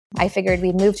I figured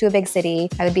we'd move to a big city.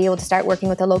 I would be able to start working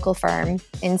with a local firm.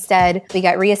 Instead, we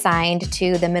got reassigned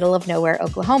to the middle of nowhere,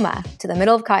 Oklahoma, to the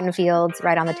middle of cotton fields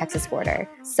right on the Texas border.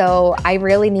 So I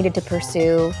really needed to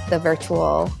pursue the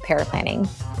virtual paraplanning.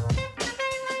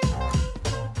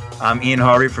 I'm Ian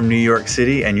Harvey from New York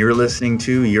City, and you're listening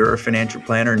to You're a Financial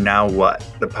Planner, Now What?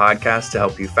 The podcast to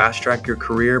help you fast-track your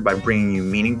career by bringing you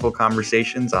meaningful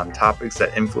conversations on topics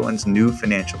that influence new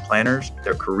financial planners,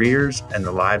 their careers, and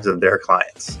the lives of their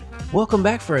clients. Welcome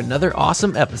back for another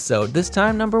awesome episode, this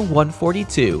time number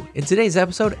 142. In today's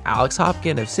episode, Alex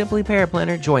Hopkin of Simply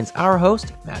Paraplanner joins our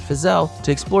host, Matt Fizzell,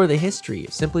 to explore the history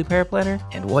of Simply Paraplanner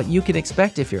and what you can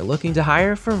expect if you're looking to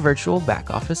hire for virtual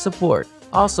back-office support.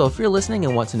 Also, if you're listening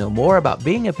and want to know more about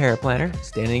being a paraplanner,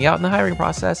 standing out in the hiring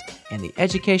process, and the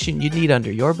education you need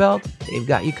under your belt, they've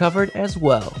got you covered as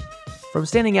well. From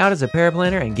standing out as a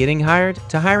paraplanner and getting hired,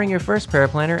 to hiring your first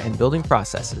paraplanner and building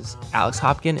processes, Alex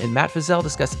Hopkin and Matt Fizzell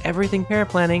discuss everything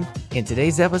paraplanning in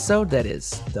today's episode that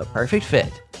is the perfect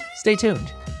fit. Stay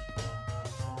tuned.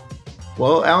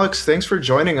 Well, Alex, thanks for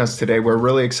joining us today. We're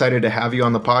really excited to have you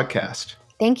on the podcast.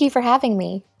 Thank you for having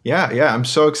me. Yeah, I'm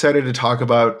so excited to talk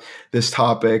about this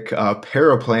topic,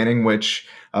 paraplanning, which,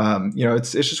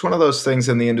 it's just one of those things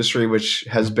in the industry which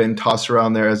has been tossed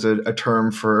around there as a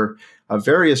term for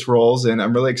various roles. And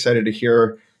I'm really excited to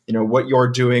hear, what you're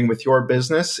doing with your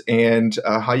business and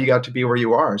how you got to be where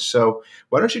you are. So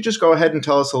why don't you just go ahead and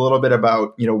tell us a little bit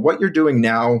about, what you're doing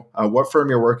now, what firm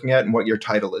you're working at, and what your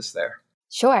title is there.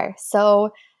 Sure.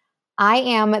 So I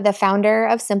am the founder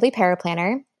of Simply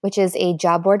Paraplanner, which is a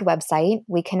job board website.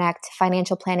 We connect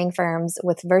financial planning firms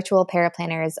with virtual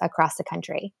paraplanners across the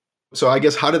country. So I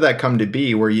guess, how did that come to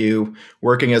be? Were you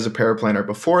working as a paraplanner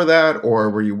before that,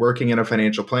 or were you working in a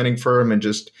financial planning firm and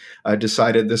just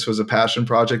decided this was a passion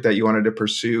project that you wanted to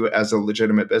pursue as a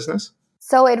legitimate business?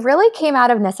 So it really came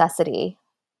out of necessity.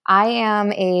 I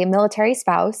am a military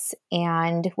spouse,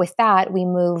 and with that, we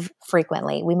move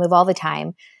frequently. We move all the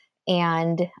time.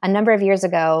 And a number of years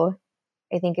ago,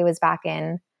 I think it was back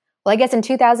in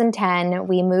 2010,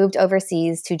 we moved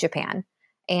overseas to Japan.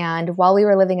 And while we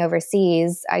were living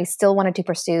overseas, I still wanted to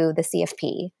pursue the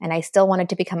CFP, and I still wanted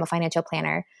to become a financial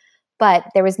planner. But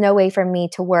there was no way for me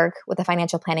to work with a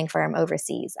financial planning firm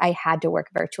overseas. I had to work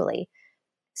virtually.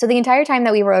 So the entire time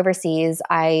that we were overseas,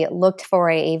 I looked for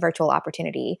a virtual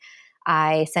opportunity.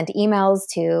 I sent emails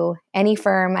to any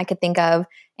firm I could think of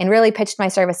and really pitched my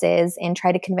services and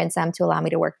tried to convince them to allow me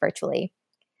to work virtually.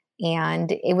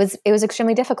 And it was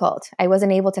extremely difficult. I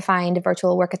wasn't able to find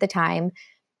virtual work at the time.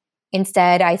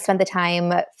 Instead, I spent the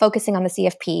time focusing on the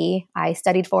CFP. I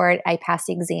studied for it. I passed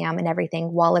the exam and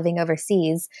everything while living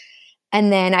overseas.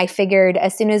 And then I figured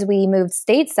as soon as we moved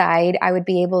stateside, I would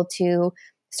be able to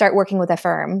start working with a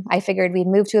firm. I figured we'd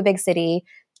move to a big city.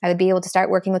 I would be able to start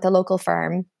working with a local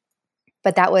firm.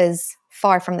 But that was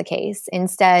far from the case.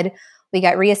 Instead, we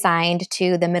got reassigned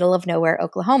to the middle of nowhere,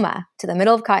 Oklahoma, to the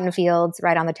middle of cotton fields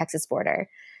right on the Texas border.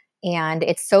 And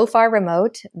it's so far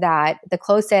remote that the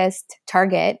closest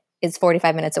Target is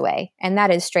 45 minutes away. And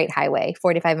that is straight highway,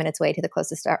 45 minutes away to the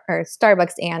closest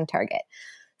Starbucks and Target.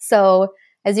 So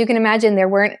as you can imagine, there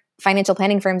weren't financial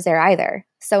planning firms there either.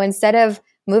 So instead of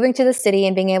moving to the city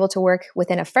and being able to work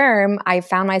within a firm, I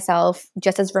found myself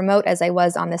just as remote as I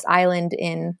was on this island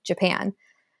in Japan.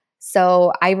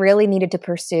 So I really needed to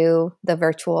pursue the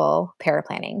virtual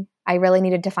paraplanning. I really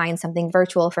needed to find something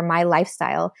virtual for my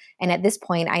lifestyle. And at this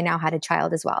point, I now had a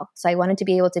child as well. So I wanted to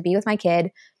be able to be with my kid,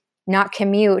 not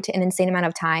commute an insane amount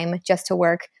of time just to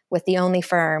work with the only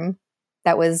firm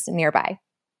that was nearby.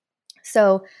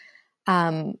 So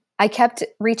I kept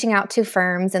reaching out to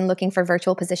firms and looking for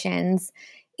virtual positions.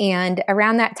 And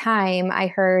around that time, I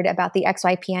heard about the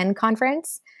XYPN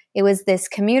conference. It was this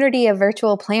community of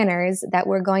virtual planners that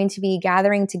were going to be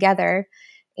gathering together.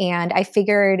 And I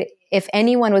figured if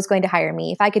anyone was going to hire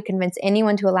me, if I could convince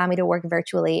anyone to allow me to work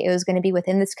virtually, it was going to be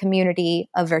within this community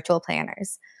of virtual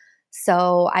planners.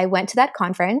 So I went to that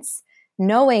conference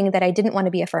knowing that I didn't want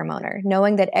to be a firm owner,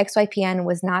 knowing that XYPN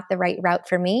was not the right route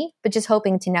for me, but just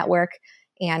hoping to network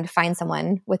and find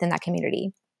someone within that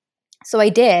community. So I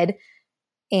did.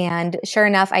 And sure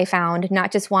enough, I found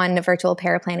not just one virtual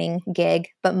paraplanning gig,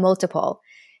 but multiple.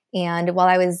 And while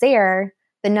I was there,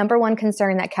 the number one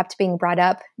concern that kept being brought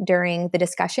up during the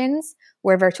discussions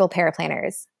were virtual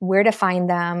paraplanners, where to find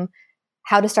them,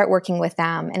 how to start working with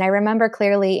them. And I remember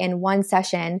clearly in one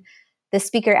session, the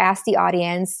speaker asked the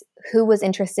audience who was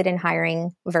interested in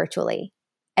hiring virtually.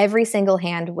 Every single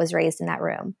hand was raised in that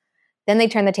room. Then they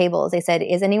turned the tables. They said,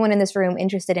 is anyone in this room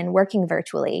interested in working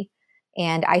virtually?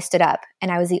 And I stood up,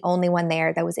 and I was the only one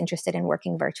there that was interested in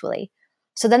working virtually.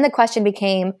 So then the question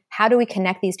became, how do we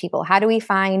connect these people? How do we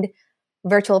find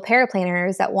virtual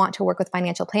paraplanners that want to work with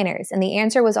financial planners? And the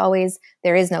answer was always,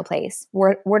 there is no place.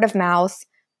 Word of mouth,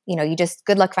 you just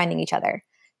good luck finding each other.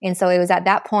 And so it was at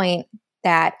that point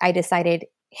that I decided,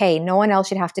 hey, no one else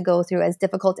should have to go through as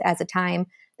difficult as a time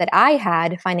that I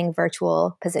had finding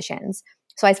virtual positions.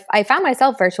 So I found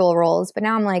myself virtual roles, but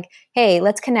now I'm like, hey,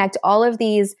 let's connect all of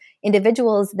these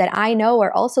individuals that I know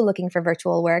are also looking for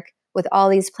virtual work with all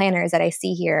these planners that I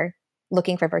see here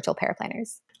looking for virtual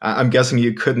paraplanners. I'm guessing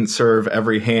you couldn't serve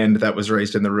every hand that was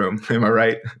raised in the room. Am I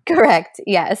right? Correct.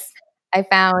 Yes. I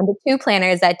found 2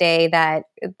 planners that day that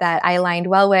I aligned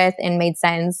well with and made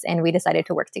sense, and we decided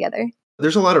to work together.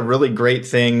 There's a lot of really great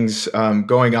things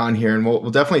going on here, and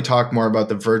we'll definitely talk more about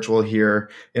the virtual here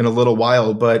in a little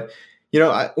while. But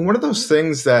one of those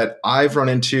things that I've run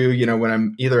into, when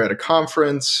I'm either at a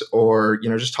conference or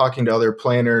just talking to other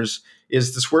planners,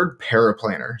 is this word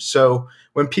paraplanner. So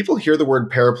when people hear the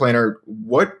word paraplanner,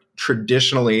 what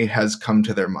traditionally has come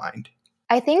to their mind?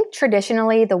 I think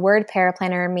traditionally the word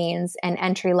paraplanner means an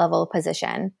entry-level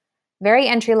position, very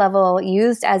entry-level,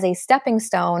 used as a stepping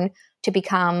stone to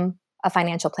become a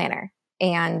financial planner.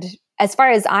 And as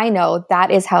far as I know,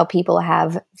 that is how people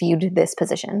have viewed this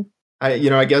position.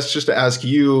 I guess just to ask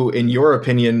you, in your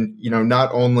opinion,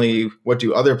 not only what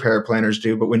do other paraplanners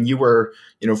do, but when you were,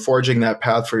 forging that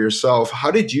path for yourself,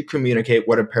 how did you communicate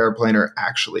what a paraplanner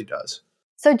actually does?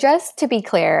 So just to be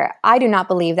clear, I do not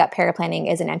believe that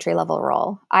paraplanning is an entry-level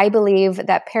role. I believe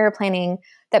that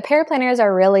paraplanners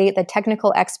are really the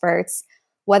technical experts,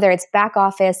 whether it's back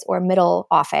office or middle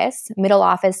office. Middle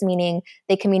office meaning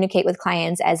they communicate with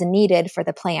clients as needed for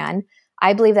the plan.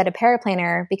 I believe that a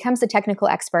paraplanner becomes the technical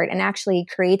expert and actually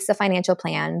creates the financial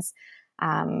plans.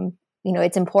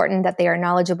 It's important that they are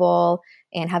knowledgeable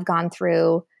and have gone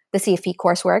through the CFP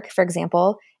coursework, for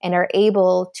example, and are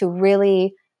able to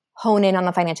really hone in on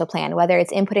the financial plan, whether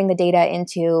it's inputting the data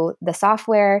into the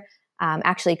software,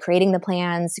 actually creating the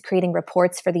plans, creating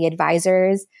reports for the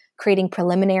advisors, creating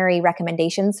preliminary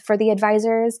recommendations for the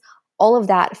advisors. All of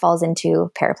that falls into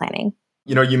paraplanning.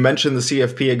 You mentioned the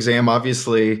CFP exam.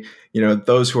 Obviously,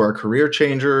 those who are career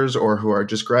changers or who are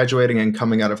just graduating and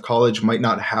coming out of college might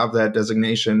not have that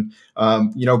designation.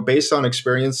 Based on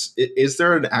experience, is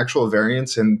there an actual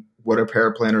variance in what a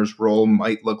paraplanner's role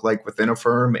might look like within a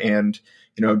firm? And,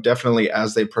 definitely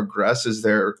as they progress, is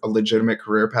there a legitimate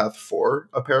career path for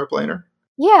a paraplanner?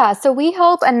 Yeah, so we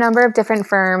help a number of different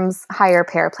firms hire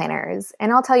paraplanners.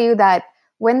 And I'll tell you that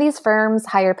when these firms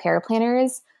hire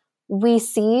paraplanners, we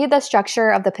see the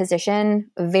structure of the position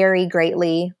vary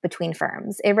greatly between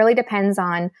firms. It really depends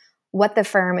on what the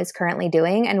firm is currently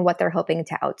doing and what they're hoping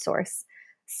to outsource.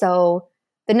 So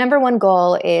the number one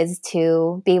goal is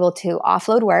to be able to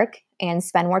offload work and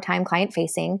spend more time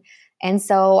client-facing. And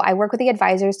so I work with the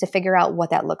advisors to figure out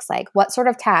what that looks like. What sort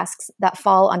of tasks that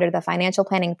fall under the financial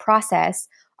planning process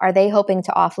are they hoping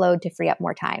to offload to free up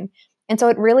more time? And so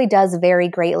it really does vary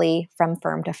greatly from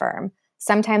firm to firm.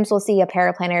 Sometimes we'll see a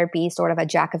paraplanner be sort of a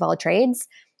jack of all trades.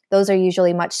 Those are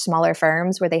usually much smaller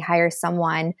firms where they hire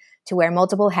someone to wear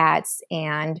multiple hats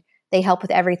and they help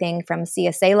with everything from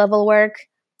CSA level work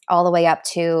all the way up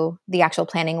to the actual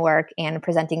planning work and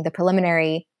presenting the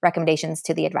preliminary recommendations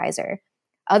to the advisor.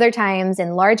 Other times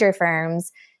in larger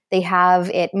firms, they have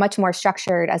it much more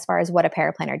structured as far as what a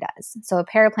paraplanner does. So a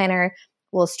paraplanner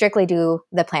will strictly do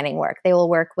the planning work. They will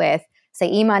work with, say,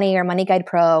 eMoney or Money Guide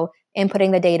Pro,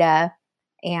 inputting the data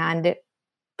and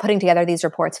putting together these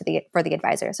reports for the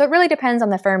advisor. So it really depends on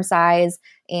the firm size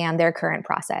and their current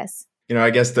process. I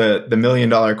guess the $1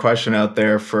 million question out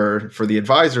there for the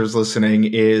advisors listening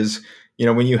is,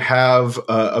 when you have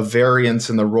a variance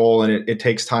in the role and it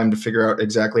takes time to figure out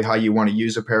exactly how you want to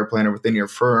use a paraplanner within your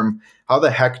firm, how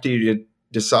the heck do you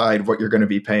decide what you're going to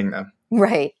be paying them?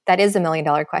 Right. That is $1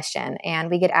 million question. And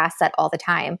we get asked that all the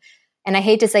time. And I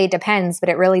hate to say it depends, but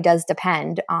it really does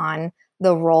depend on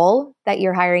the role that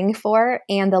you're hiring for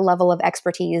and the level of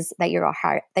expertise that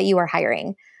you are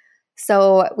hiring.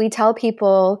 So we tell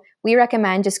people we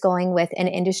recommend just going with an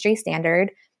industry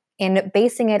standard and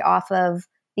basing it off of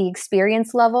the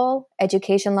experience level,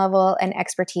 education level, and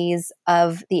expertise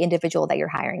of the individual that you're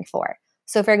hiring for.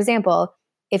 So for example,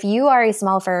 if you are a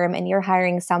small firm and you're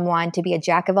hiring someone to be a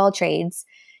jack of all trades,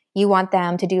 you want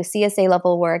them to do CSA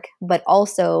level work, but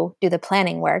also do the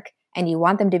planning work, and you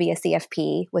want them to be a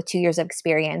CFP with 2 years of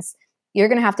experience, you're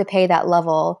going to have to pay that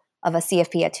level of a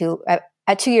CFP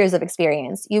at 2 years of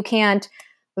experience. You can't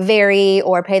vary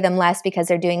or pay them less because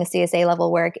they're doing CSA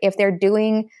level work. If they're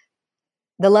doing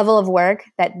the level of work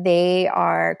that they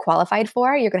are qualified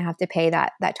for, you're going to have to pay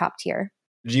that top tier.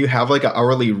 Do you have like an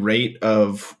hourly rate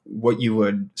of what you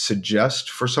would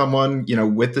suggest for someone,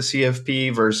 with the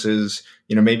CFP versus,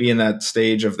 maybe in that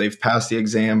stage of they've passed the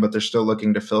exam, but they're still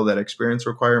looking to fill that experience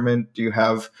requirement? Do you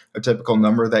have a typical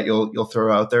number that you'll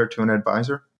throw out there to an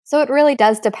advisor? So it really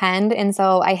does depend. And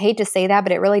so I hate to say that,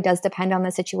 but it really does depend on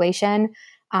the situation.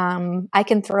 I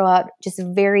can throw out just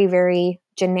very, very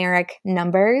generic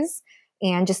numbers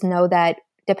and just know that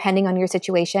depending on your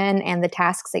situation and the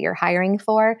tasks that you're hiring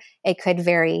for, it could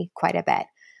vary quite a bit.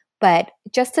 But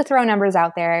just to throw numbers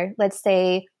out there, let's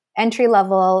say entry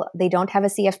level, they don't have a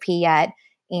CFP yet,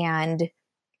 and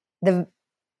the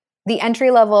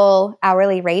entry level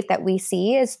hourly rate that we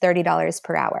see is $30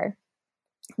 per hour.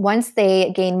 Once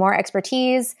they gain more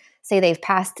expertise, say they've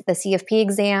passed the CFP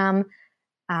exam,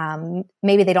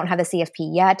 maybe they don't have the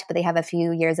CFP yet, but they have a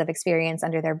few years of experience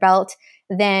under their belt,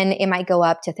 then it might go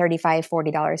up to $35,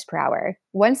 $40 per hour.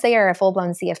 Once they are a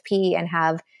full-blown CFP and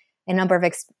have a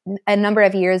number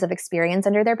of years of experience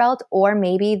under their belt, or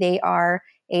maybe they are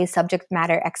a subject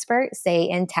matter expert, say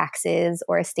in taxes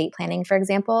or estate planning, for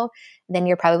example, then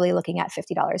you're probably looking at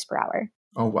 $50 per hour.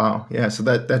 Oh, wow. Yeah. So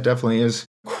that definitely is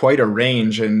quite a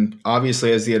range. And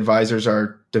obviously, as the advisors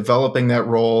are developing that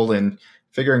role and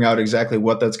figuring out exactly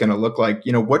what that's going to look like,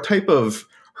 what type of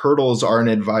hurdles are an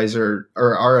advisor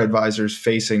or are advisors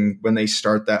facing when they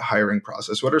start that hiring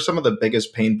process? What are some of the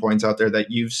biggest pain points out there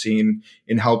that you've seen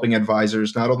in helping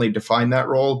advisors not only define that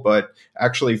role, but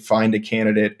actually find a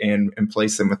candidate and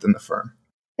place them within the firm?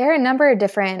 There are a number of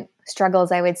different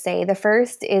struggles, I would say. The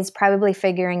first is probably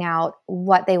figuring out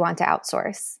what they want to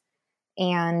outsource.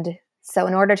 And so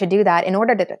in order to do that, in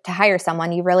order to hire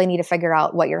someone, you really need to figure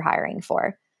out what you're hiring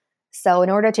for. So in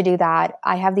order to do that,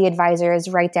 I have the advisors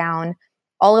write down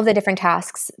all of the different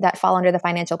tasks that fall under the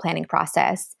financial planning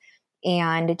process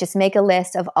and just make a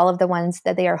list of all of the ones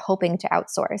that they are hoping to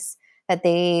outsource, that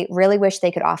they really wish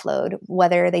they could offload,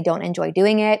 whether they don't enjoy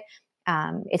doing it,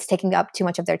 it's taking up too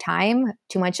much of their time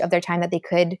that they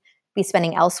could be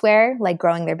spending elsewhere, like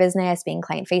growing their business, being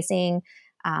client-facing,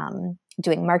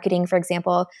 doing marketing, for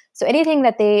example. So anything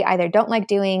that they either don't like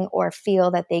doing or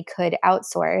feel that they could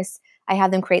outsource, I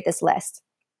have them create this list.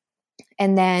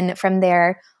 And then from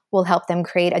there, we'll help them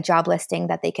create a job listing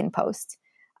that they can post.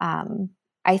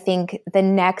 I think the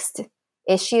next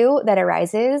issue that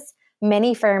arises,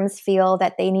 many firms feel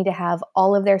that they need to have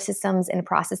all of their systems and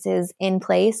processes in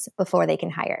place before they can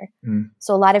hire.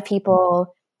 So a lot of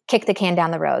people kick the can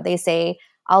down the road. They say,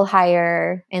 I'll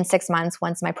hire in 6 months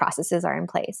once my processes are in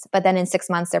place. But then in 6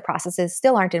 months, their processes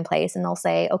still aren't in place. And they'll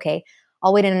say, okay,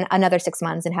 I'll wait in another 6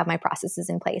 months and have my processes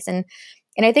in place. And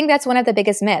I think that's one of the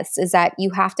biggest myths, is that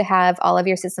you have to have all of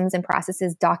your systems and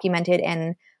processes documented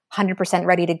and 100%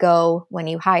 ready to go when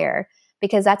you hire,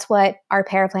 because that's what our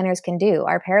paraplanners can do.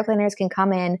 Our paraplanners can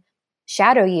come in,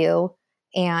 shadow you,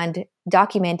 and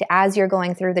document as you're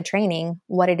going through the training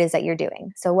what it is that you're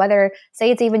doing. So whether,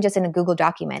 say it's even just in a Google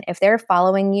document, if they're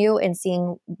following you and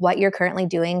seeing what you're currently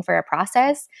doing for a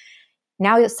process,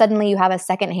 now suddenly you have a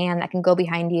second hand that can go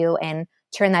behind you and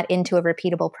turn that into a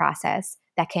repeatable process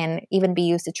that can even be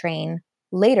used to train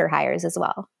later hires as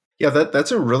well. Yeah,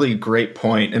 that's a really great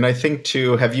point. And I think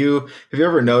too, have you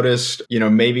ever noticed,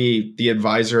 maybe the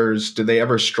advisors, do they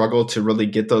ever struggle to really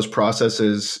get those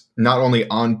processes not only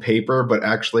on paper, but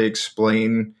actually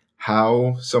explain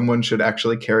how someone should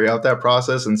actually carry out that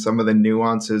process and some of the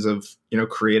nuances of,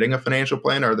 creating a financial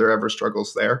plan? Are there ever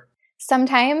struggles there?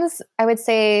 Sometimes I would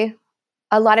say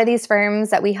a lot of these firms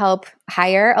that we help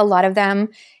hire, a lot of them,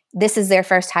 this is their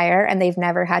first hire and they've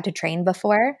never had to train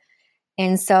before.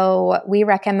 And so we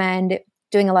recommend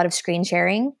doing a lot of screen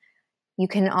sharing. You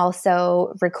can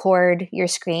also record your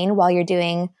screen while you're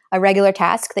doing a regular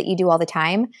task that you do all the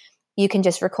time. You can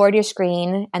just record your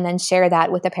screen and then share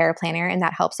that with a paraplanner, and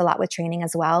that helps a lot with training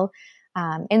as well.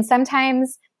 And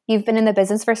sometimes you've been in the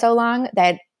business for so long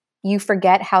that you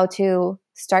forget how to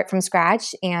start from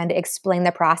scratch and explain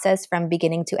the process from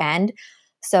beginning to end.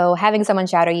 So having someone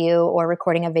shadow you or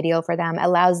recording a video for them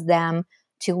allows them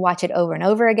to watch it over and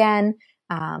over again,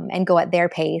 and go at their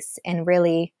pace and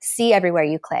really see everywhere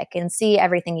you click and see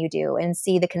everything you do and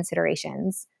see the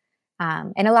considerations,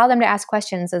 and allow them to ask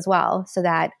questions as well so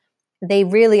that they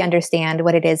really understand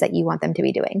what it is that you want them to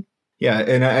be doing. Yeah,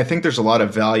 and I think there's a lot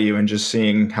of value in just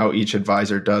seeing how each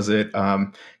advisor does it.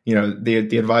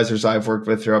 The advisors I've worked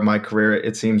with throughout my career,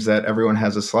 it seems that everyone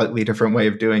has a slightly different way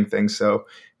of doing things. So,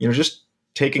 just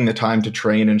taking the time to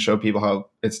train and show people how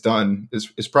it's done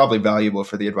is probably valuable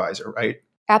for the advisor, right?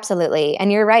 Absolutely.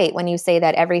 And you're right when you say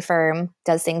that every firm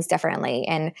does things differently.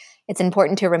 And it's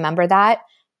important to remember that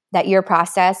your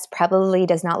process probably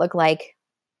does not look like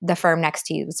the firm next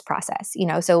to you's process.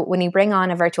 So when you bring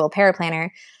on a virtual paraplanner,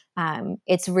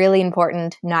 it's really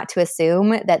important not to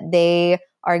assume that they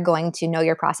are going to know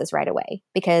your process right away,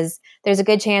 because there's a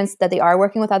good chance that they are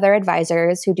working with other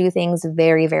advisors who do things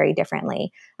very, very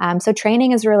differently. So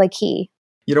training is really key.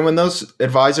 When those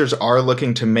advisors are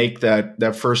looking to make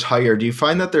that first hire, do you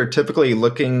find that they're typically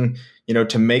looking,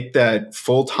 to make that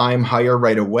full-time hire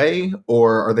right away,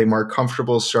 or are they more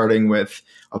comfortable starting with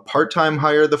a part-time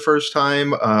hire the first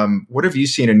time? What have you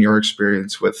seen in your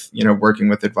experience with, working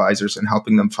with advisors and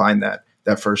helping them find that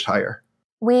first hire?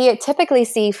 We typically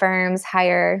see firms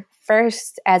hire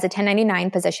first as a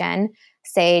 1099 position,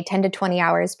 say 10 to 20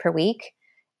 hours per week.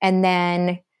 And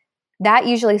then that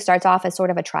usually starts off as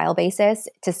sort of a trial basis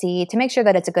to make sure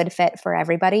that it's a good fit for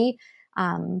everybody.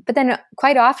 But then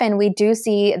quite often we do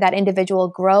see that individual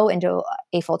grow into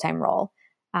a full-time role.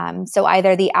 So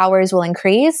either the hours will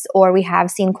increase, or we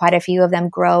have seen quite a few of them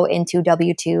grow into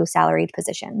W-2 salaried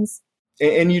positions.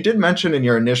 And you did mention in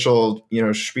your initial,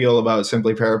 spiel about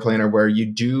Simply Paraplanner, where you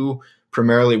do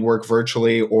primarily work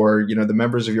virtually, or, the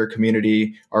members of your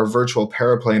community are virtual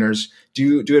paraplanners.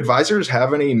 Do advisors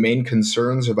have any main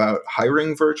concerns about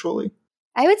hiring virtually?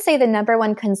 I would say the number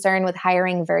one concern with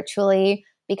hiring virtually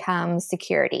becomes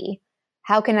security.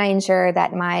 How can I ensure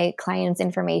that my client's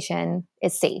information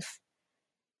is safe?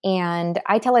 And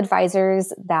I tell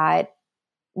advisors that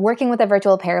working with a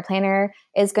virtual paraplanner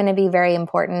is going to be very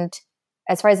important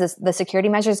as far as the security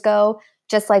measures go,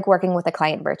 just like working with a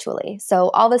client virtually. So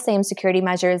all the same security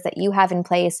measures that you have in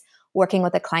place working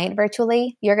with a client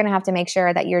virtually, you're going to have to make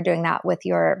sure that you're doing that with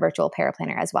your virtual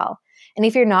paraplanner as well. And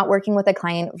if you're not working with a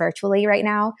client virtually right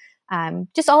now,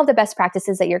 just all of the best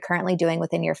practices that you're currently doing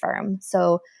within your firm.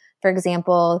 So for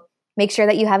example, make sure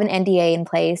that you have an NDA in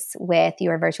place with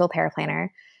your virtual paraplanner.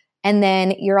 And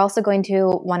then you're also going to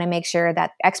want to make sure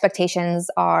that expectations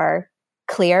are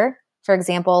clear. For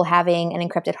example, having an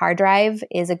encrypted hard drive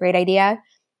is a great idea.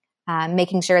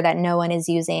 Making sure that no one is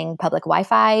using public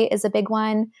Wi-Fi is a big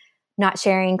one. Not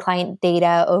sharing client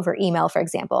data over email, for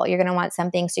example. You're going to want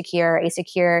something secure, a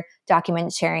secure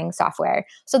document sharing software.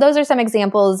 So those are some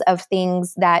examples of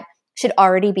things that should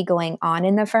already be going on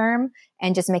in the firm,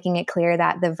 and just making it clear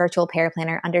that the virtual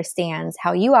paraplanner understands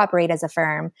how you operate as a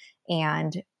firm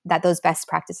and that those best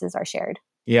practices are shared.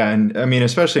 Yeah. And I mean,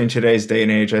 especially in today's day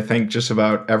and age, I think just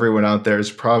about everyone out there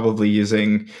is probably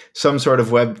using some sort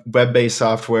of web-based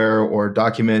software or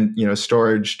document,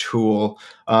 storage tool.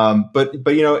 But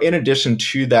in addition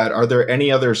to that, are there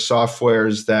any other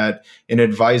softwares that an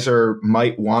advisor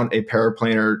might want a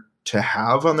paraplanner to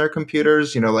have on their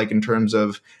computers, like in terms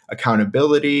of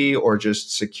accountability or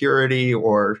just security,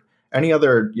 or any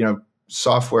other,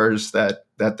 softwares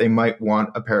that they might want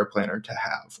a paraplanner to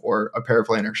have, or a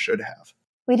paraplanner should have?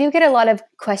 We do get a lot of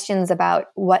questions about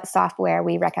what software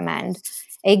we recommend.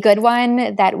 A good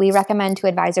one that we recommend to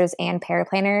advisors and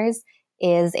paraplanners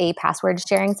is a password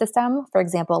sharing system, for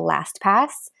example,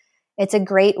 LastPass. It's a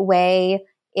great way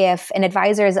if an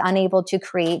advisor is unable to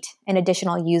create an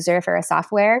additional user for a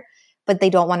software, but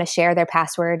they don't want to share their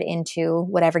password into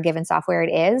whatever given software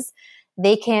it is.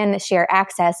 They can share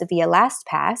access via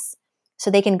LastPass. So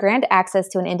they can grant access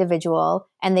to an individual,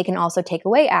 and they can also take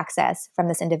away access from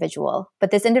this individual.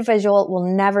 But this individual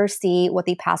will never see what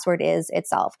the password is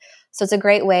itself. So it's a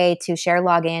great way to share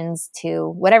logins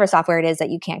to whatever software it is that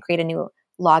you can't create a new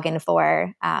login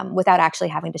for without actually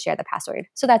having to share the password.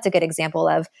 So that's a good example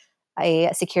of a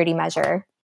security measure.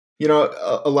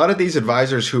 A lot of these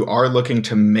advisors who are looking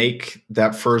to make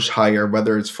that first hire,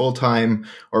 whether it's full-time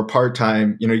or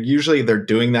part-time, usually they're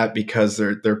doing that because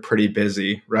they're pretty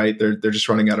busy, right? They're just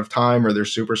running out of time, or they're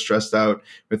super stressed out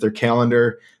with their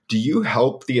calendar. Do you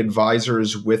help the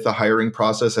advisors with the hiring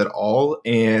process at all?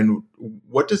 And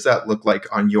what does that look like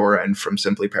on your end from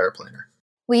Simply Paraplanner?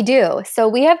 We do. So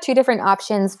we have two different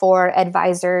options for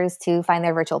advisors to find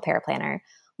their virtual paraplanner.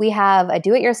 We have a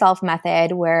do-it-yourself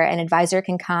method where an advisor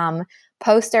can come,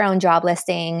 post their own job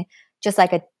listing, just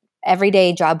like a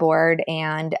everyday job board,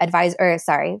 and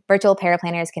virtual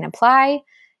paraplanners can apply,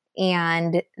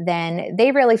 and then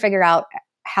they really figure out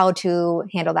how to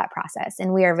handle that process.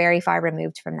 And we are very far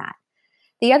removed from that.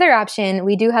 The other option,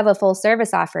 we do have a full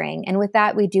service offering, and with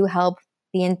that, we do help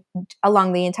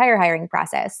along the entire hiring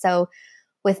process. So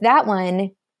with that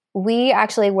one, we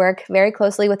actually work very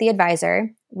closely with the advisor.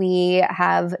 We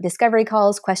have discovery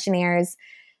calls, questionnaires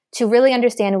to really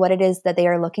understand what it is that they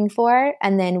are looking for.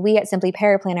 And then we at Simply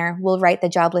Paraplanner will write the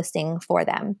job listing for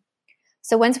them.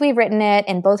 So once we've written it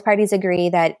and both parties agree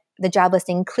that the job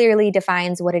listing clearly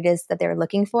defines what it is that they're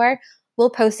looking for, we'll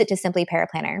post it to Simply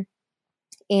Paraplanner.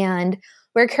 And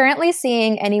We're currently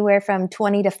seeing anywhere from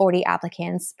 20 to 40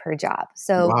 applicants per job.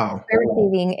 So Wow. we're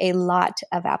receiving a lot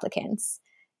of applicants,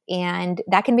 and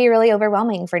that can be really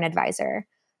overwhelming for an advisor.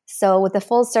 So with the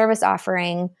full service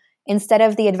offering, instead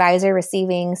of the advisor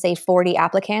receiving, say, 40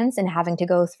 applicants and having to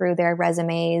go through their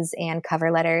resumes and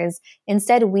cover letters,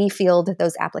 instead we field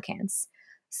those applicants.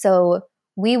 So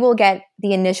we will get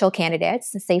the initial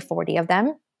candidates, say 40 of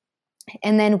them,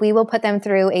 and then we will put them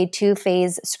through a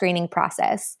 2-phase screening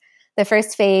process. The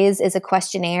first phase is a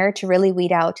questionnaire to really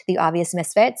weed out the obvious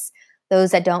misfits,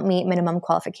 those that don't meet minimum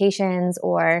qualifications,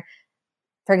 or,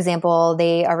 for example,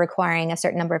 they are requiring a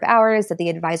certain number of hours that the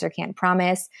advisor can't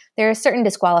promise. There are certain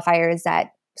disqualifiers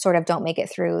that sort of don't make it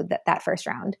through that first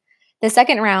round. The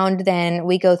second round, then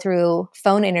we go through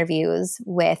phone interviews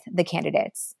with the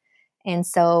candidates. And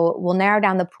so we'll narrow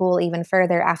down the pool even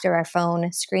further after our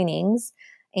phone screenings.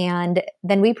 And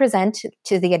then we present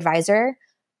to the advisor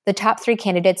the top 3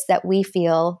 candidates that we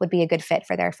feel would be a good fit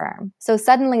for their firm. So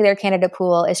suddenly their candidate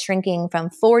pool is shrinking from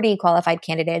 40 qualified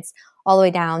candidates all the way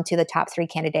down to the top 3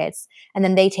 candidates, and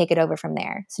then they take it over from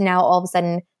there. So now all of a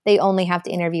sudden they only have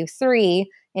to interview 3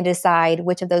 and decide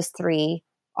which of those 3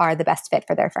 are the best fit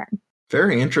for their firm.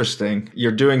 Very interesting.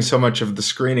 You're doing so much of the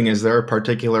screening. Is there a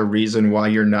particular reason why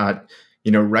you're not,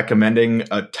 recommending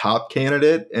a top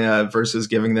candidate versus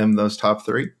giving them those top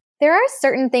 3? There are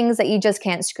certain things that you just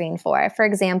can't screen for. For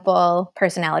example,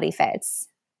 personality fits.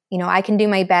 I can do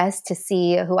my best to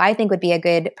see who I think would be a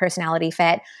good personality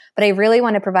fit, but I really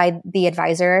want to provide the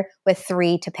advisor with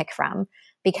 3 to pick from,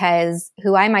 because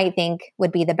who I might think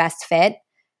would be the best fit,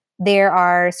 there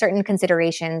are certain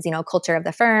considerations, culture of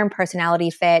the firm, personality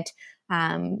fit.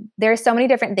 There are so many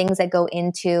different things that go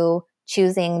into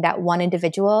choosing that one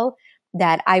individual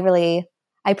that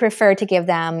I prefer to give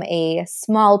them a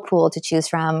small pool to choose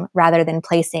from rather than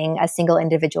placing a single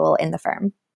individual in the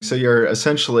firm. So you're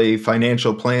essentially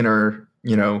financial planner,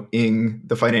 in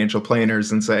the financial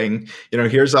planners and saying,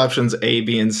 here's options A,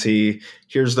 B, and C.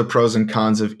 Here's the pros and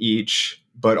cons of each,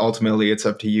 but ultimately it's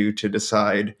up to you to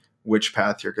decide which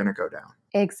path you're going to go down.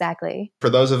 Exactly. For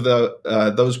those of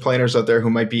those planners out there who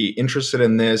might be interested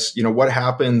in this, what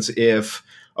happens if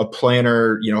a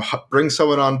planner, brings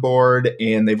someone on board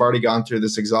and they've already gone through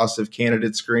this exhaustive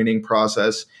candidate screening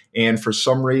process, and for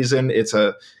some reason it's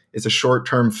a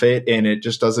short-term fit and it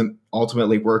just doesn't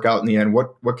ultimately work out in the end?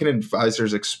 What can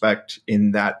advisors expect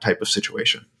in that type of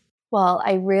situation? Well,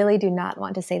 I really do not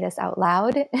want to say this out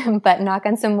loud, but knock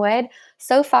on some wood.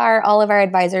 So far, all of our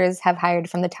advisors have hired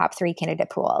from the top 3 candidate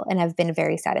pool and have been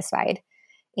very satisfied.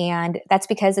 And that's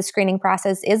because the screening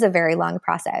process is a very long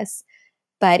process.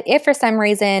 But if for some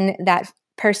reason that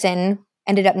person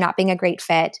ended up not being a great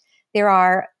fit, there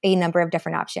are a number of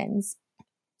different options.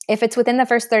 If it's within the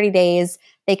first 30 days,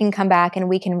 they can come back and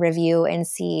we can review and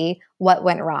see what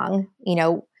went wrong.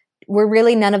 Were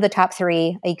really none of the top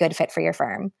 3 a good fit for your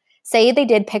firm? Say they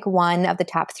did pick one of the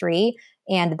top 3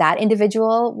 and that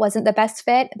individual wasn't the best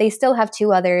fit, they still have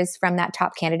 2 others from that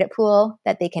top candidate pool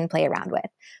that they can play around with.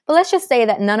 But let's just say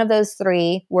that none of those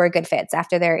 3 were good fits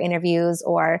after their interviews,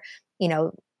 or,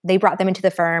 they brought them into the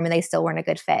firm and they still weren't a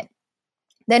good fit.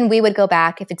 Then we would go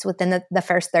back, if it's within the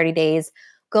first 30 days,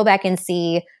 go back and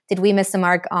see, did we miss the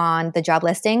mark on the job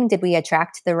listing? Did we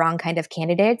attract the wrong kind of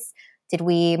candidates? Did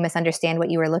we misunderstand what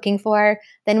you were looking for?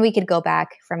 Then we could go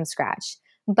back from scratch.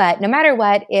 But no matter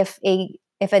what, if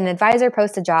an advisor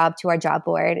posts a job to our job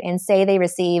board and say they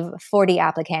receive 40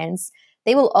 applicants,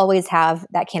 they will always have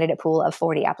that candidate pool of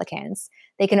 40 applicants.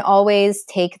 They can always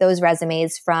take those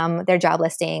resumes from their job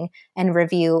listing and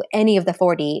review any of the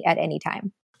 40 at any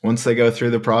time. Once they go through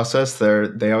the process,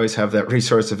 they always have that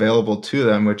resource available to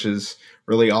them, which is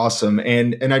really awesome.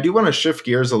 And I do want to shift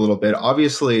gears a little bit.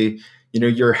 Obviously,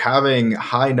 you're having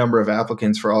high number of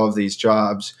applicants for all of these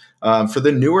jobs. For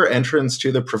the newer entrants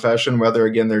to the profession, whether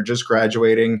again they're just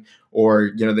graduating or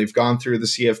they've gone through the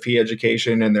CFP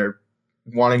education and they're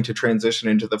wanting to transition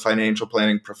into the financial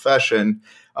planning profession,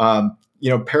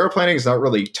 paraplanning is not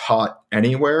really taught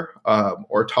anywhere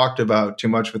or talked about too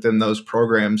much within those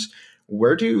programs.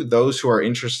 Where do those who are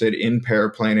interested in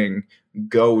paraplanning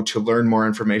go to learn more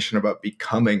information about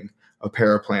becoming a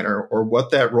paraplanner, or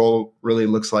what that role really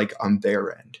looks like on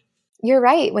their end? You're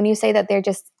right when you say that there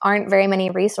just aren't very many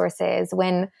resources.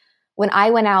 When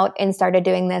I went out and started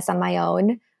doing this on my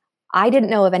own, I didn't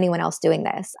know of anyone else doing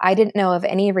this. I didn't know of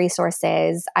any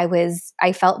resources.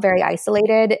 I felt very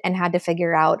isolated and had to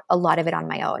figure out a lot of it on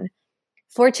my own.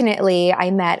 Fortunately,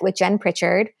 I met with Jen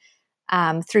Pritchard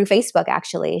through Facebook,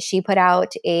 actually. She put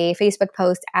out a Facebook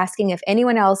post asking if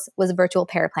anyone else was virtual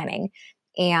paraplanning.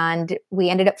 And we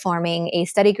ended up forming a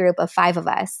study group of 5 of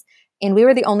us. And we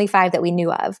were the only 5 that we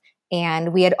knew of.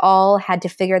 And we had all had to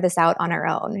figure this out on our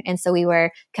own. And so we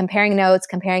were comparing notes,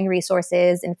 comparing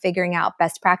resources, and figuring out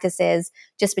best practices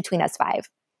just between us 5.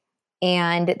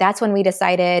 And that's when we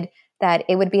decided that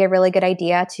it would be a really good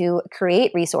idea to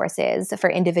create resources for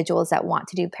individuals that want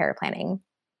to do paraplanning.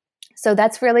 So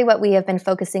that's really what we have been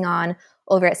focusing on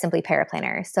over at Simply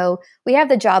Paraplanner. So we have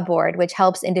the job board, which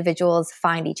helps individuals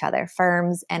find each other,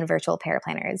 firms and virtual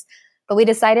paraplanners. But we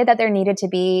decided that there needed to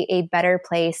be a better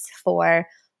place for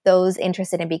those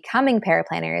interested in becoming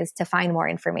paraplanners to find more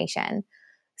information.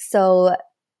 So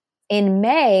in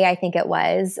May, I think it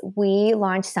was, we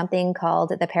launched something called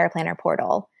the Paraplanner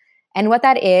Portal. And what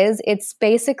that is, it's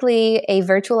basically a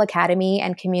virtual academy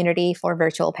and community for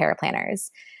virtual paraplanners.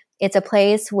 It's a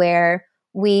place where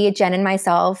we, Jen and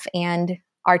myself, and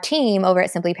our team over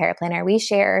at Simply Paraplanner, we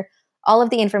share all of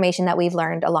the information that we've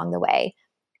learned along the way.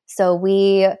 So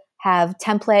we have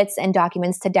templates and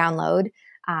documents to download,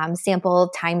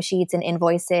 sample timesheets and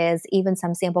invoices, even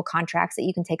some sample contracts that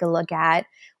you can take a look at.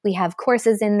 We have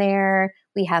courses in there.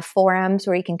 We have forums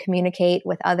where you can communicate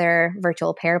with other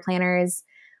virtual paraplanners.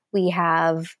 We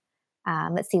have,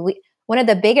 one of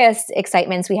the biggest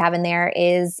excitements we have in there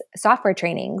is software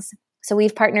trainings. So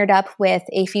we've partnered up with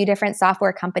a few different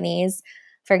software companies,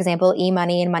 for example,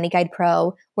 eMoney and Money Guide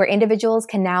Pro, where individuals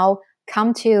can now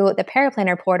come to the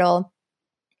Paraplanner portal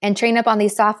and train up on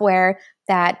these software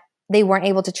that they weren't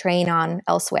able to train on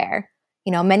elsewhere.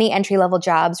 You know, many entry-level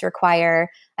jobs require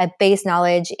a base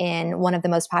knowledge in one of the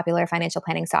most popular financial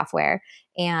planning software.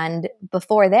 And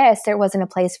before this, there wasn't a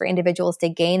place for individuals to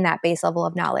gain that base level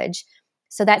of knowledge.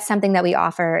 So that's something that we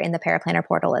offer in the Paraplanner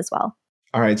portal as well.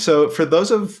 All right. So for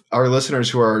those of our listeners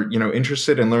who are,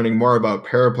 interested in learning more about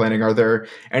paraplanning, are there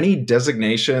any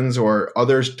designations or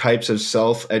other types of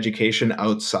self-education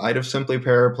outside of Simply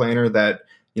Paraplanner that,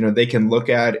 they can look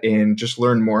at and just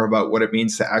learn more about what it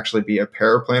means to actually be a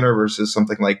paraplanner versus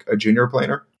something like a junior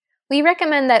planner? We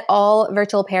recommend that all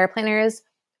virtual paraplanners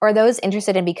or those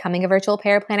interested in becoming a virtual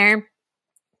paraplanner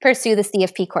pursue the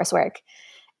CFP coursework.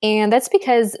 And that's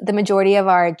because the majority of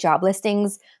our job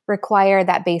listings require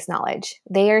that base knowledge.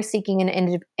 They are seeking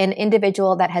an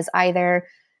individual that has either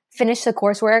finished the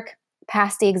coursework,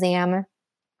 passed the exam,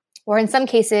 or in some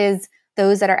cases,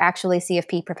 those that are actually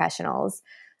CFP professionals.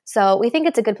 So we think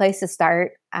it's a good place to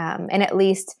start and at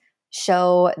least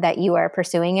show that you are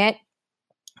pursuing it.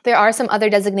 There are some other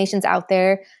designations out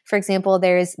there. For example,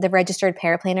 there's the registered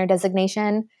paraplanner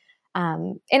designation.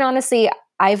 And honestly,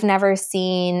 I've never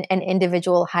seen an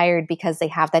individual hired because they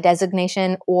have that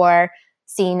designation or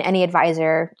seen any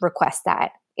advisor request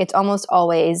that. It's almost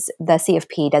always the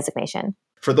CFP designation.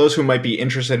 For those who might be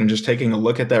interested in just taking a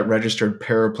look at that registered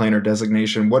paraplanner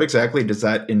designation, what exactly does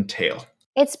that entail?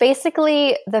 It's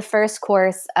basically the first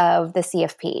course of the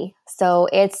CFP. So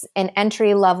it's an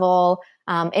entry-level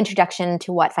introduction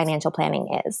to what financial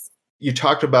planning is. You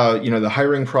talked about, the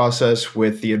hiring process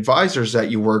with the advisors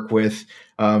that you work with.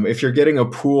 If you're getting a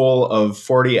pool of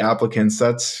 40 applicants,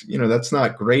 that's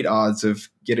not great odds of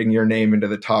getting your name into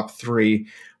the top 3.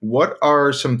 What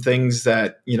are some things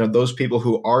that, those people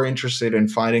who are interested in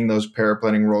finding those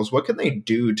paraplanning roles, what can they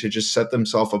do to just set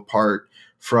themselves apart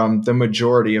from the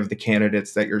majority of the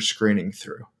candidates that you're screening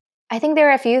through? I think there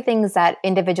are a few things that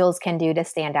individuals can do to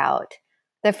stand out.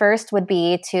 The first would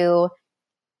be to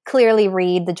clearly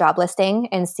read the job listing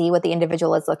and see what the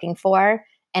individual is looking for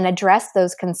and address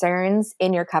those concerns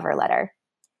in your cover letter.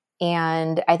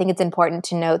 And I think it's important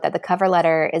to note that the cover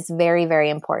letter is very,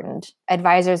 very important.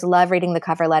 Advisors love reading the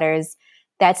cover letters.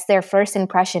 That's their first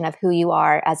impression of who you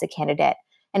are as a candidate.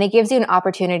 And it gives you an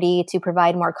opportunity to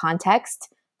provide more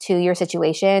context to your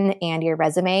situation and your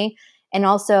resume, and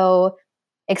also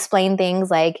explain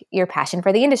things like your passion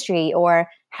for the industry or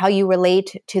how you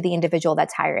relate to the individual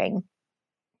that's hiring.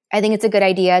 I think it's a good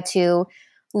idea to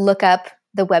look up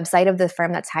the website of the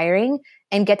firm that's hiring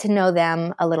and get to know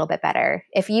them a little bit better.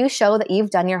 If you show that you've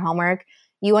done your homework,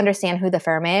 you understand who the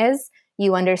firm is,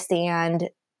 you understand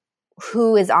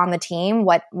who is on the team,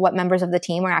 what members of the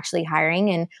team are actually hiring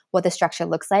and what the structure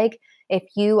looks like. If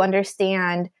you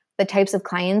understand the types of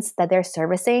clients that they're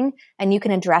servicing and you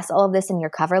can address all of this in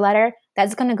your cover letter,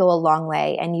 that's going to go a long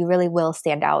way and you really will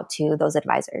stand out to those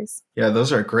advisors. Yeah,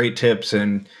 those are great tips.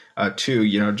 And too,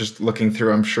 just looking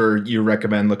through, I'm sure you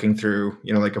recommend looking through,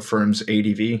 like a firm's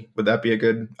ADV. Would that be a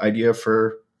good idea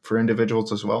for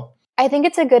individuals as well? I think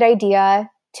it's a good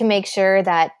idea to make sure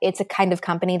that it's a kind of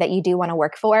company that you do want to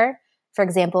work for. For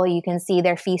example, you can see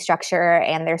their fee structure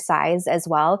and their size as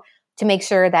well, to make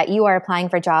sure that you are applying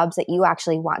for jobs that you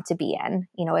actually want to be in.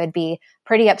 It'd be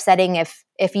pretty upsetting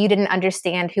if you didn't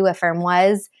understand who a firm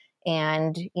was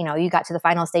and you got to the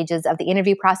final stages of the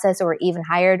interview process or even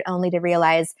hired, only to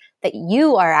realize that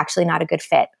you are actually not a good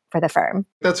fit for the firm.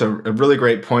 That's a really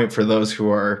great point for those who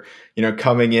are,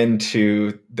 coming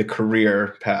into the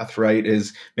career path, right?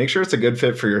 Is make sure it's a good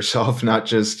fit for yourself, not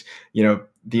just,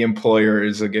 the employer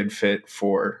is a good fit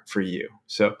for you.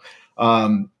 So,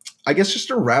 I guess just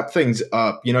to wrap things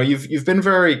up, you've been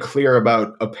very clear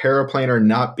about a paraplanner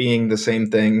not being the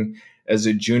same thing as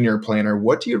a junior planner.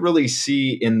 What do you really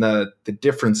see in the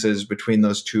differences between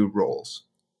those two roles?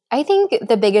 I think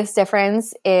the biggest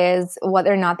difference is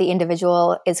whether or not the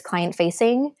individual is client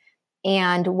facing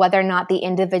and whether or not the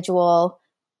individual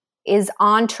is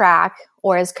on track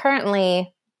or is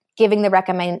currently giving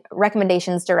the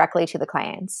recommendations directly to the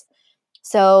clients.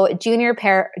 So junior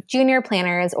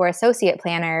planners or associate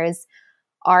planners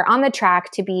are on the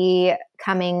track to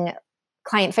becoming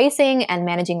client facing and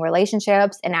managing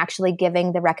relationships and actually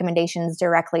giving the recommendations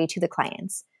directly to the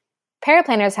clients.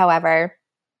 Paraplanners, however,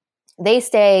 they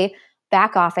stay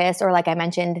back office, or like I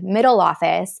mentioned, middle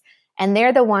office, and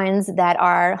they're the ones that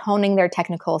are honing their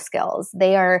technical skills.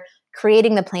 They are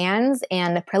creating the plans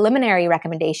and preliminary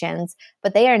recommendations,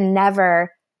 but they are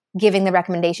never giving the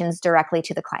recommendations directly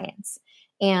to the clients.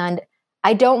 And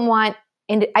I don't want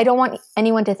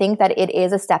anyone to think that it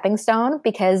is a stepping stone,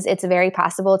 because it's very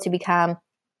possible to become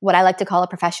what I like to call a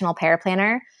professional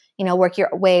paraplanner. Work your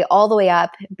way all the way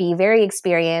up, be very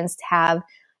experienced, have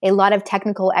a lot of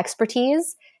technical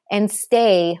expertise, and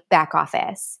stay back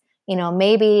office.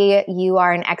 Maybe you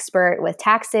are an expert with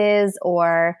taxes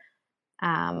or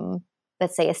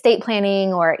let's say estate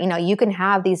planning, or, you can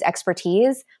have these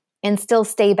expertise and still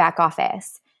stay back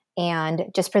office and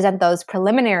just present those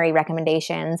preliminary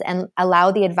recommendations and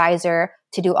allow the advisor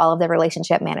to do all of the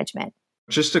relationship management.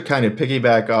 Just to kind of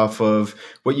piggyback off of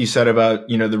what you said about,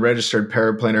 the registered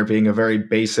paraplanner being a very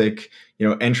basic,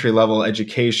 entry-level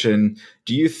education,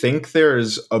 do you think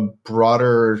there's a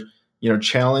broader,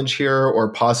 challenge here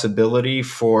or possibility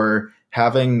for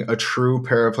having a true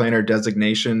paraplanner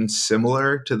designation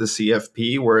similar to the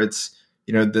CFP, where it's,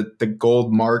 the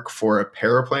gold mark for a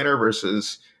paraplanner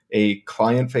versus a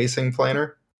client-facing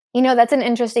planner? That's an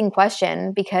interesting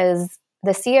question, because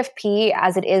the CFP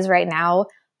as it is right now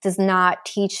does not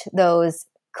teach those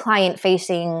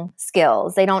client-facing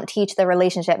skills. They don't teach the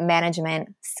relationship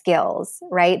management skills,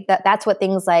 right? That's what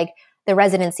things like the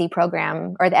residency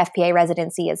program or the FPA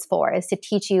residency is for, is to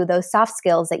teach you those soft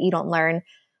skills that you don't learn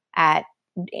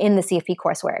in the CFP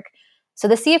coursework. So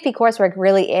the CFP coursework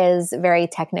really is very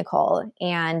technical,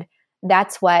 and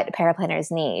that's what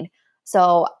paraplanners need.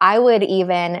 So I would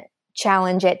even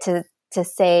challenge it to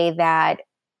say that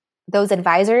those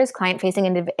advisors,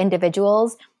 client-facing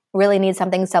individuals, really need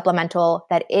something supplemental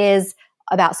that is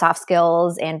about soft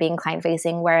skills and being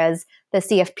client-facing, whereas the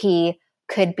CFP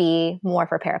could be more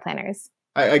for paraplanners.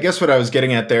 I guess what I was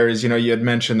getting at there is, you had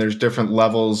mentioned there's different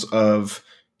levels of,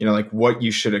 like what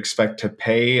you should expect to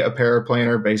pay a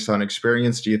paraplanner based on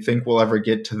experience. Do you think we'll ever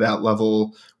get to that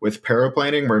level with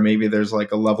paraplanning, where maybe there's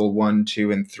like a level 1,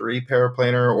 2, and 3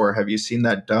 paraplanner, or have you seen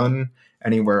that done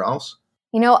anywhere else?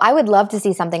 I would love to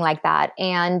see something like that.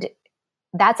 And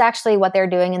that's actually what they're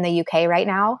doing in the UK right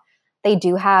now. They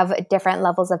do have different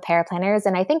levels of paraplanners,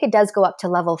 and I think it does go up to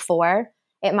level 4.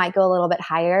 It might go a little bit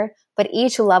higher, but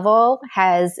each level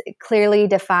has clearly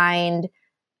defined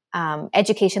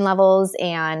education levels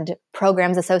and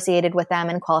programs associated with them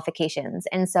and qualifications.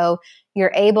 And so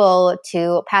you're able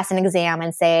to pass an exam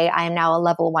and say, I am now a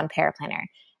level 1 paraplanner.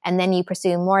 And then you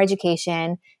pursue more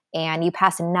education and you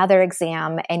pass another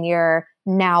exam and you're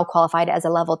now qualified as a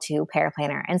level 2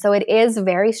 paraplanner. And so it is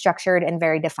very structured and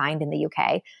very defined in the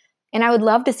UK. And I would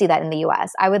love to see that in the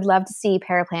US. I would love to see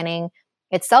paraplanning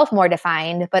itself more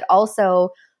defined, but also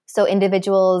so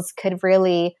individuals could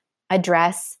really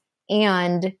address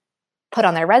and put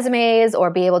on their resumes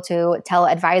or be able to tell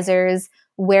advisors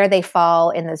where they fall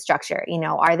in the structure.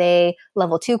 Are they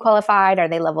level 2 qualified? Are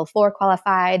they level 4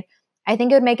 qualified? I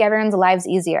think it would make everyone's lives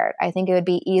easier. I think it would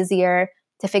be easier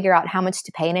to figure out how much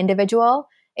to pay an individual.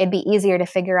 It'd be easier to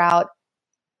figure out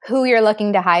who you're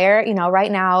looking to hire.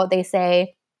 Right now they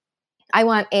say, I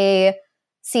want a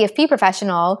CFP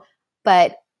professional,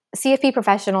 but CFP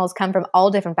professionals come from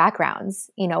all different backgrounds.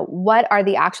 What are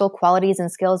the actual qualities and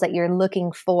skills that you're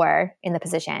looking for in the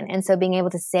position? And so being able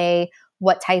to say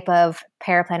what type of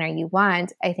paraplanner you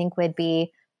want, I think would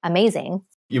be amazing.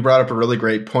 You brought up a really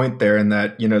great point there in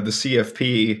that, the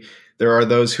CFP, there are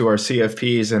those who are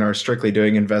CFPs and are strictly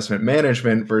doing investment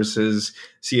management versus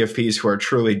CFPs who are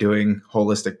truly doing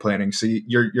holistic planning. So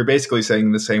you're basically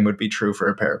saying the same would be true for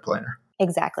a paraplanner.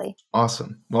 Exactly.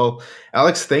 Awesome. Well,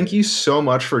 Alex, thank you so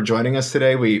much for joining us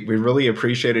today. We really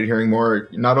appreciated hearing more,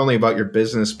 not only about your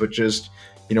business, but just,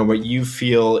 what you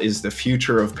feel is the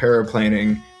future of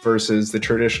paraplanning versus the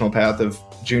traditional path of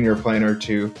junior planner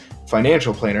to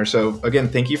financial planner. So again,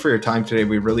 thank you for your time today.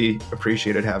 We really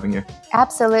appreciated having you.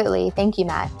 Absolutely. Thank you,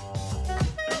 Matt.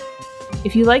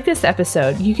 If you like this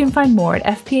episode, you can find more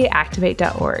at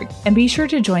fpaactivate.org, and be sure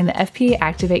to join the FPA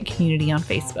Activate community on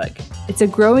Facebook. It's a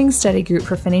growing study group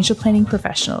for financial planning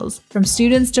professionals, from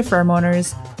students to firm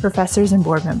owners, professors, and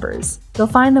board members. You'll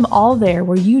find them all there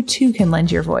where you too can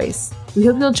lend your voice. We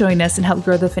hope you'll join us and help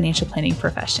grow the financial planning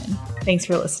profession. Thanks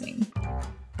for listening.